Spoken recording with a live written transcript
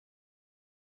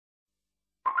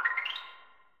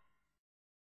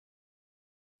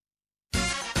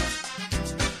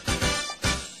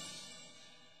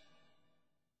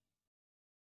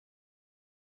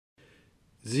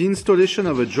The installation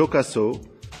of a Johkasou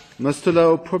must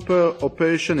allow proper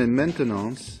operation and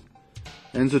maintenance,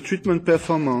 and the treatment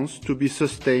performance to be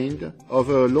sustained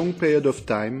over a long period of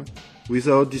time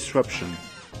without disruption.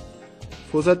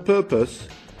 For that purpose,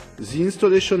 the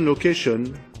installation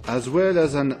location as well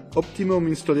as an optimum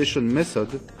installation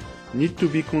method need to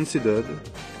be considered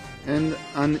and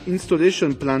an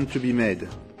installation plan to be made.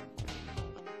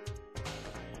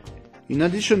 In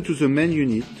addition to the main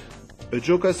unit, a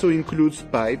Johkasou includes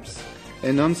pipes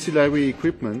and ancillary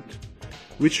equipment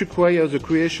which require the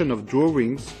creation of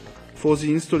drawings for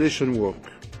the installation work.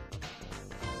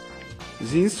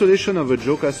 The installation of a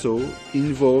Johkasou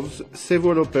involves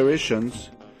several operations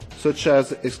such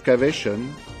as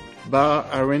excavation, bar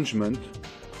arrangement,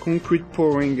 concrete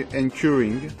pouring and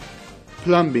curing,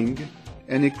 plumbing,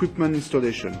 and equipment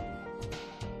installation.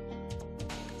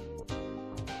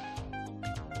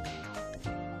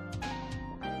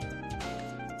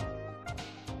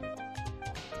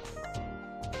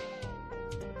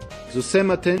 The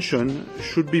same attention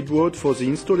should be brought for the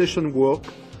installation work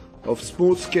of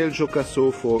small-scale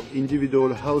Johkasou for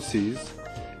individual houses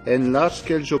and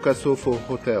large-scale Johkasou for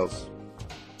hotels.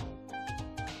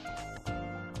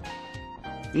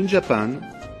 In Japan,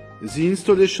 the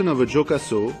installation of a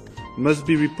Johkasou must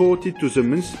be reported to the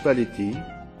municipality,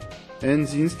 and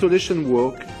the installation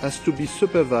work has to be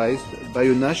supervised by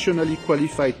a nationally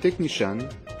qualified technician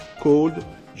called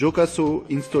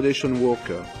Johkasou-installation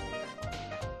worker.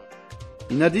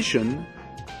 In addition,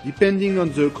 depending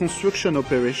on the construction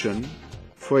operation,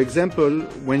 for example,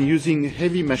 when using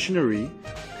heavy machinery,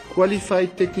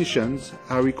 qualified technicians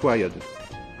are required.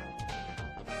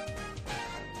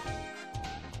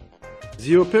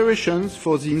 The operations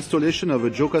for the installation of a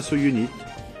Johkasou unit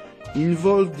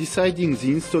involve deciding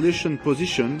the installation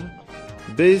position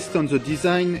based on the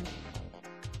design,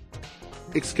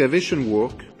 excavation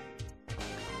work,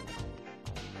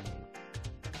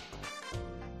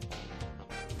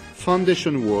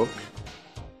 foundation work,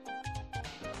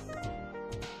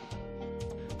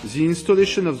 the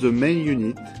installation of the main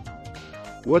unit,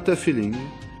 water filling,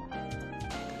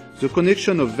 the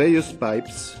connection of various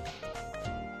pipes,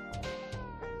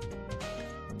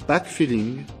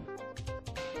 backfilling,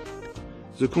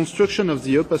 the construction of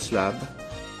the upper slab,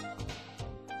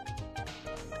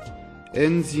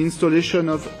 and the installation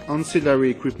of ancillary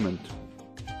equipment.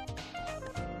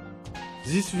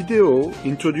 This video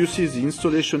introduces the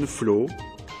installation flow,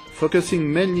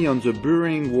 focusing mainly on the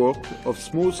burying work of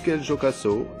small-scale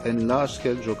Johkasou and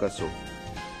large-scale Johkasou.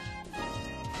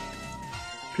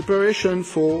 Preparation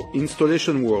for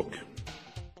installation work.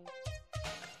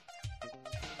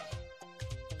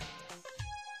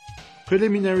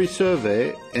 Preliminary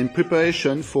survey and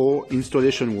preparation for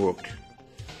installation work.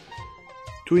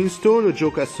 To install a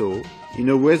Johkasou in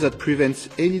a way that prevents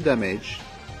any damage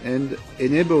and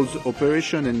enables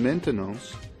operation and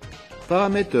maintenance,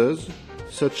 parameters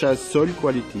such as soil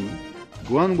quality,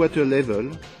 groundwater level,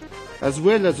 as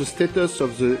well as the status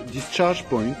of the discharge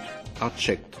point are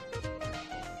checked.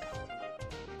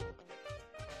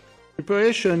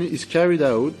 Preparation is carried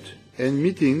out and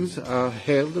meetings are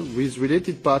held with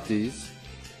related parties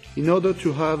in order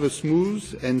to have a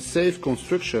smooth and safe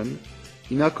construction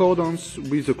in accordance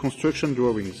with the construction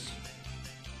drawings.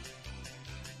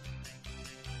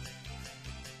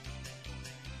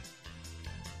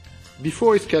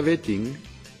 Before excavating,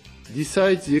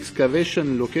 decide the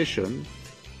excavation location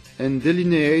and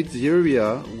delineate the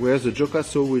area where the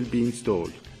Johkasou will be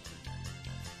installed.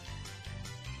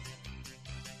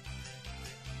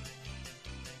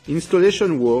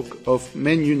 Installation work of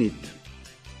main unit.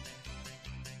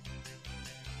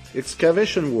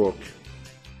 Excavation work.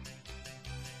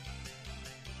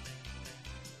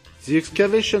 The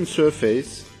excavation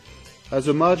surface has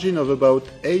a margin of about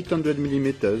 800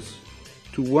 mm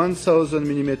to 1000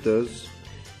 mm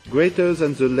greater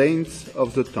than the length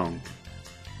of the tank.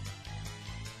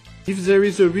 If there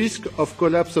is a risk of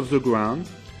collapse of the ground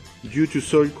due to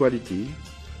soil quality,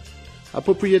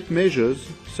 appropriate measures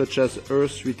such as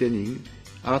earth retaining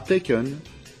are taken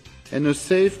and a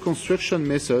safe construction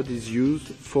method is used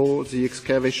for the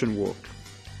excavation work.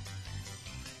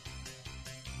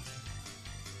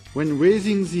 When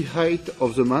raising the height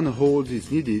of the manhole is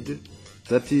needed,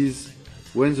 that is,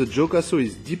 when the Johkasou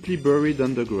is deeply buried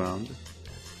underground,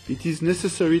 it is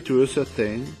necessary to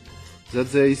ascertain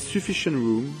that there is sufficient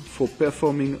room for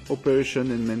performing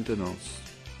operation and maintenance.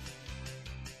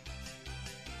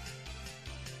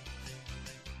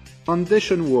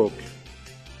 Foundation work.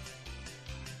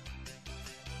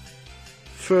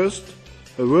 First,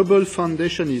 a rubble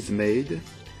foundation is made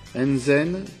and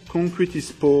then concrete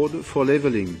is poured for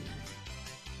leveling.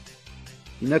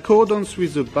 In accordance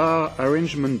with the bar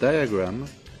arrangement diagram,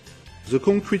 the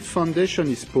concrete foundation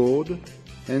is poured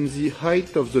and the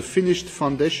height of the finished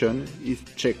foundation is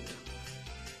checked.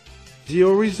 The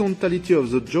horizontality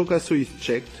of the Johkasou is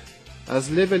checked,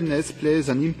 as levelness plays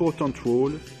an important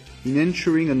role in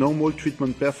ensuring a normal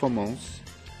treatment performance,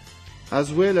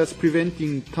 as well as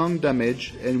preventing tank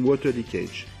damage and water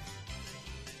leakage.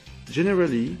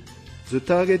 Generally, the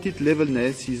targeted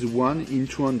levelness is 1 in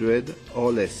 200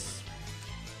 or less.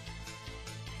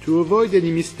 To avoid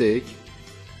any mistake,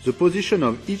 the position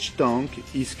of each tank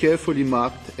is carefully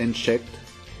marked and checked,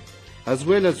 as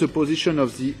well as the position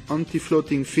of the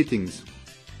anti-floating fittings.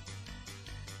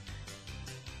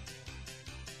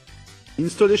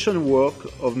 Installation work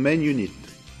of main unit.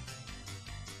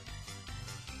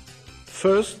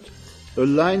 First, a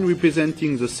line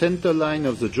representing the center line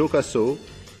of the Johkasou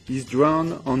is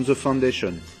drawn on the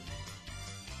foundation.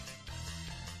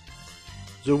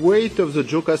 The weight of the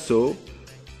Johkasou,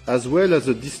 as well as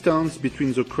the distance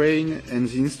between the crane and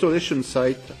the installation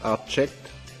site, are checked,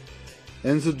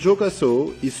 and the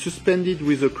Johkasou is suspended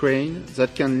with a crane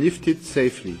that can lift it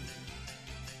safely.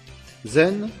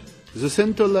 Then, the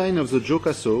center line of the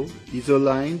Johkasou is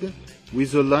aligned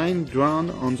with the line drawn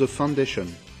on the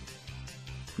foundation.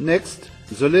 Next,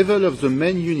 the level of the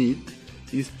main unit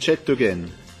is checked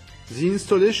again. The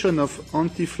installation of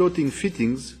anti-floating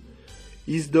fittings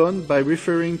is done by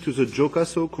referring to the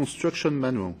Johkasou construction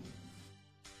manual.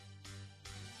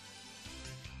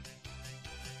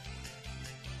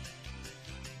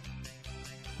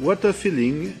 Water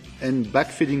filling and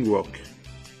backfilling work.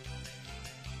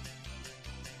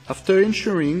 After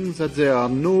ensuring that there are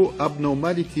no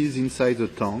abnormalities inside the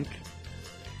tank,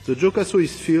 the Johkasou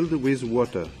is filled with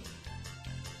water.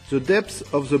 The depths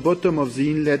of the bottom of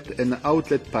the inlet and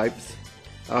outlet pipes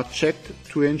are checked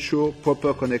to ensure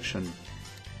proper connection.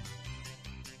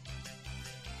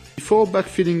 Before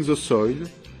backfilling the soil,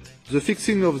 the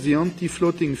fixing of the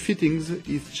anti-floating fittings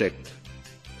is checked.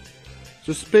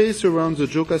 The space around the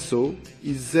Johkasou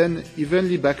is then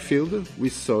evenly backfilled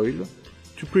with soil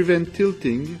to prevent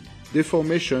tilting,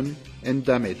 deformation and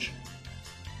damage.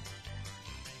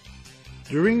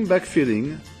 During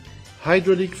backfilling,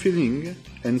 hydraulic filling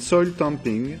and soil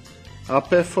tamping are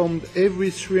performed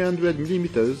every 300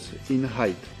 mm in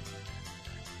height.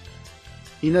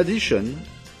 In addition,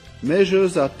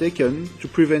 measures are taken to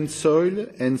prevent soil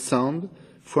and sand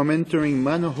from entering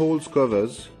manhole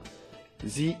covers,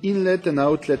 the inlet and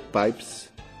outlet pipes,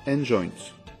 and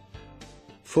joints.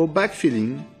 For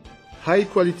backfilling,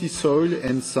 high-quality soil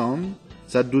and sand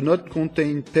that do not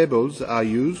contain pebbles are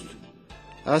used,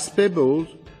 as pebbles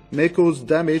may cause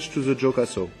damage to the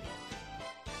Johkasou.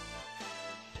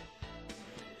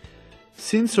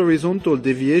 Since horizontal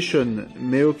deviation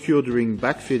may occur during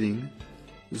backfilling,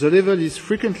 the level is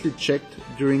frequently checked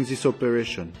during this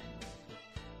operation.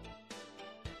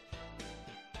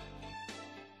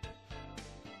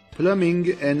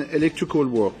 Plumbing and electrical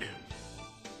work.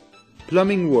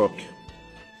 Plumbing work.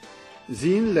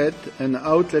 The inlet and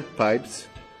outlet pipes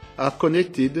are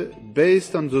connected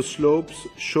based on the slopes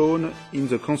shown in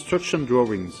the construction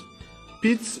drawings.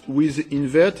 Pits with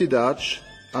inverted arch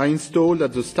are installed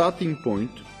at the starting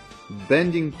point,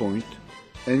 bending point,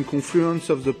 and confluence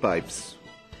of the pipes.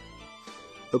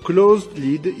 A closed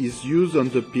lid is used on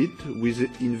the pit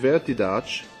with inverted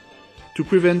arch to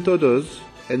prevent odors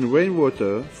and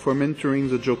rainwater from entering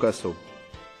the Johkasou.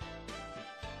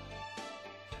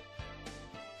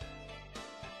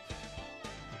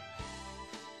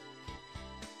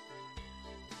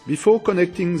 Before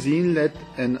connecting the inlet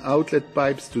and outlet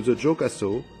pipes to the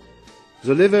Johkasou,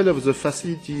 the level of the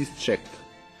facility is checked.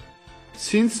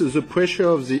 Since the pressure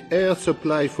of the air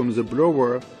supply from the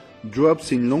blower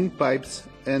drops in long pipes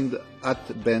and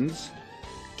at bends,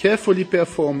 carefully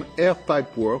perform air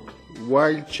pipe work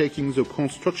while checking the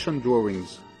construction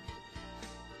drawings.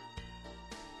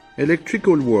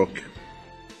 Electrical work.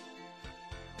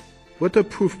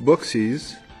 Waterproof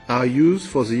boxes are used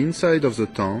for the inside of the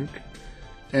tank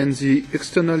and the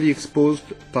externally exposed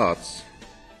parts.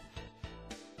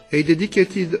 A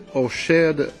dedicated or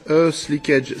shared earth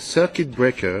leakage circuit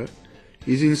breaker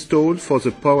is installed for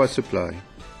the power supply.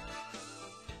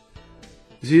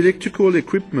 The electrical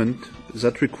equipment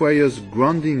that requires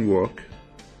grounding work,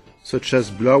 such as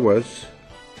blowers,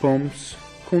 pumps,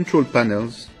 control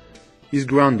panels, is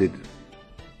grounded.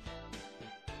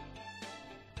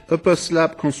 Upper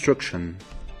slab construction.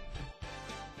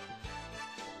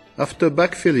 After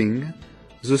backfilling,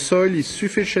 the soil is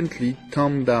sufficiently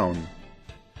tamped down.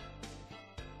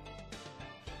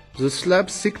 The slab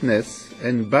thickness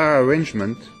and bar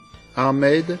arrangement are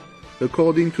made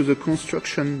according to the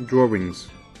construction drawings.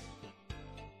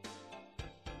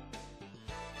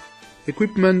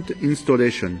 Equipment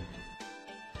installation.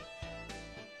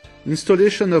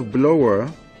 Installation of blower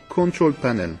control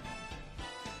panel.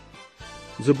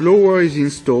 The blower is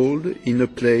installed in a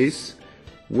place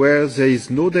where there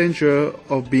is no danger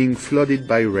of being flooded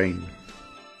by rain.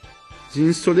 The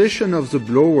installation of the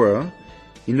blower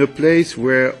in a place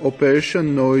where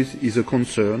operation noise is a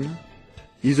concern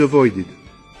is avoided.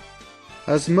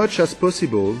 As much as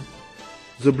possible,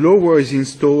 the blower is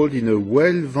installed in a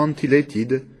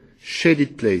well-ventilated,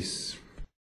 shaded place.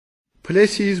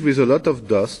 Places with a lot of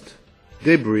dust,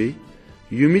 debris,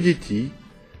 humidity,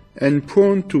 and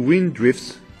prone to wind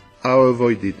drifts are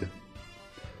avoided.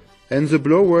 And the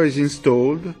blower is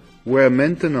installed where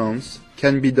maintenance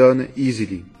can be done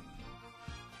easily.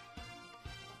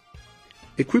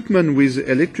 Equipment with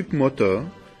electric motor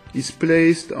is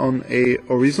placed on a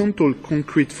horizontal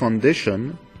concrete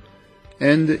foundation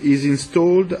and is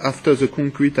installed after the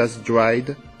concrete has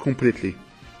dried completely.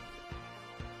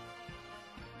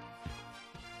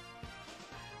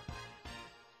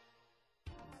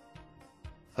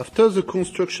 After the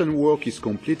construction work is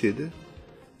completed,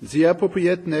 the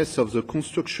appropriateness of the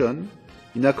construction,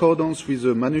 in accordance with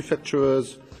the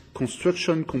manufacturer's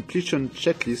construction completion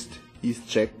checklist, is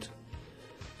checked,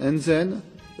 and then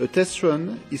a test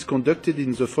run is conducted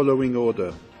in the following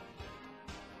order.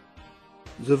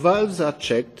 The valves are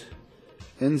checked,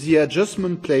 and the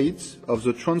adjustment plates of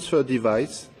the transfer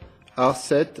device are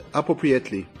set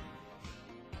appropriately.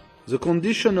 The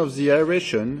condition of the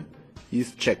aeration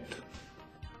is checked.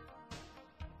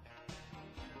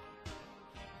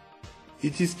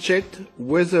 It is checked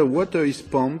whether water is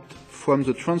pumped from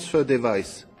the transfer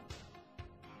device.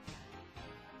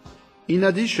 In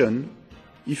addition,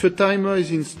 if a timer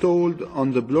is installed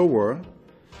on the blower,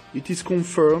 it is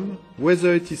confirmed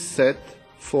whether it is set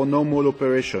for normal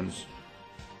operations.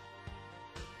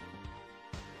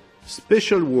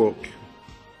 Special work.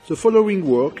 The following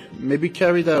work may be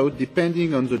carried out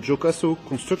depending on the Johkasou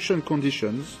construction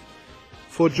conditions,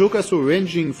 for Johkasou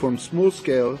ranging from small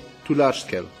scale to large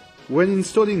scale. When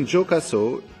installing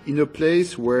Johkasou in a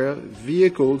place where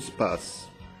vehicles pass.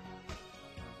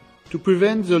 To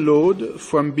prevent the load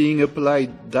from being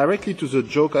applied directly to the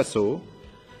Johkasou,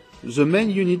 the main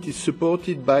unit is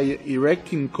supported by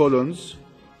erecting columns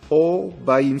or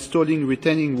by installing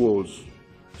retaining walls.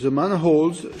 The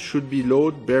manholes should be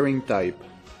load-bearing type.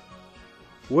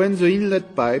 When the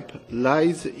inlet pipe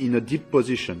lies in a deep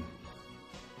position.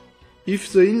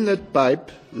 If the inlet pipe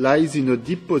lies in a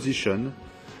deep position,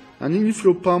 an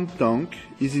inflow pump tank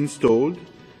is installed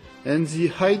and the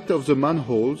height of the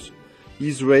manholes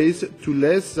is raised to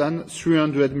less than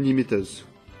 300 mm.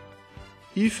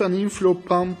 If an inflow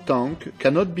pump tank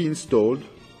cannot be installed,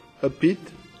 a pit,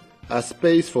 as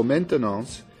space for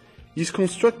maintenance, is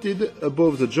constructed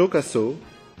above the Johkasou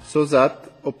so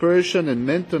that operation and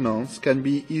maintenance can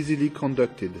be easily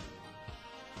conducted.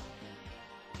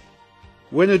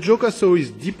 When a Johkasou is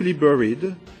deeply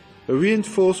buried, a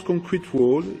reinforced concrete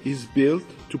wall is built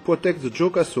to protect the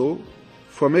Johkasou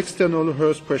from external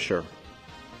earth pressure.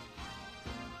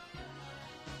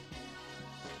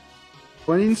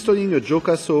 When installing a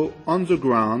Johkasou on the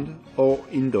ground or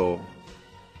indoor.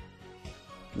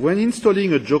 When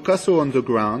installing a Johkasou on the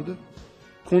ground,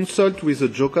 consult with the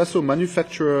Johkasou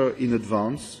manufacturer in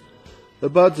advance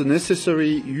about the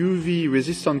necessary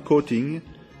UV-resistant coating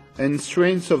and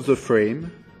strength of the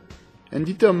frame, and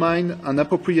determine an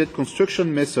appropriate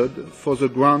construction method for the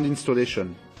ground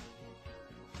installation.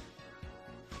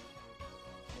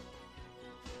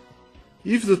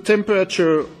 If the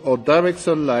temperature or direct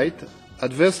sunlight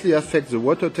adversely affects the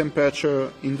water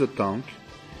temperature in the tank,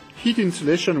 heat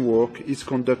insulation work is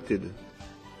conducted.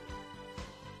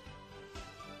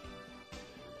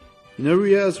 In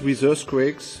areas with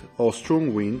earthquakes or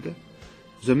strong wind,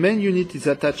 the main unit is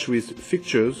attached with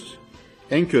fixtures,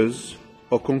 anchors,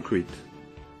 or concrete.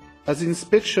 As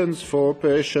inspections for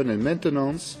operation and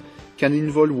maintenance can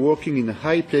involve working in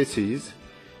high places,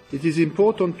 it is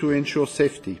important to ensure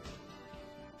safety.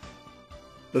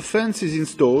 A fence is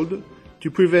installed to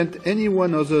prevent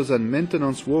anyone other than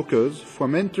maintenance workers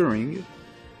from entering,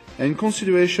 and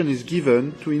consideration is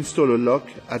given to install a lock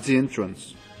at the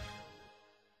entrance.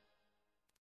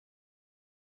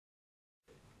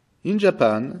 In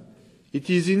Japan, it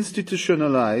is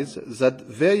institutionalized that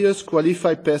various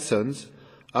qualified persons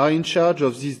are in charge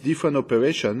of these different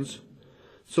operations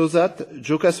so that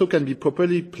Johkasou can be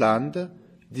properly planned,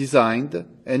 designed,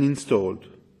 and installed.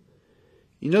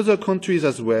 In other countries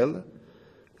as well,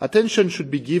 attention should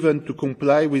be given to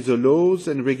comply with the laws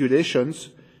and regulations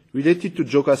related to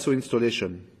Johkasou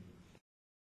installation.